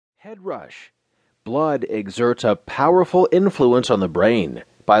Head rush. Blood exerts a powerful influence on the brain,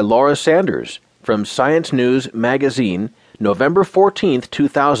 by Laura Sanders, from Science News Magazine, November 14,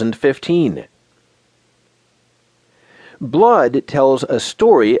 2015. Blood tells a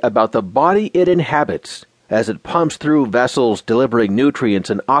story about the body it inhabits. As it pumps through vessels delivering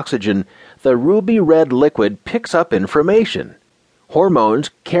nutrients and oxygen, the ruby-red liquid picks up information. Hormones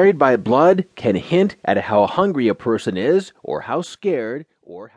carried by blood can hint at how hungry a person is, or how scared, or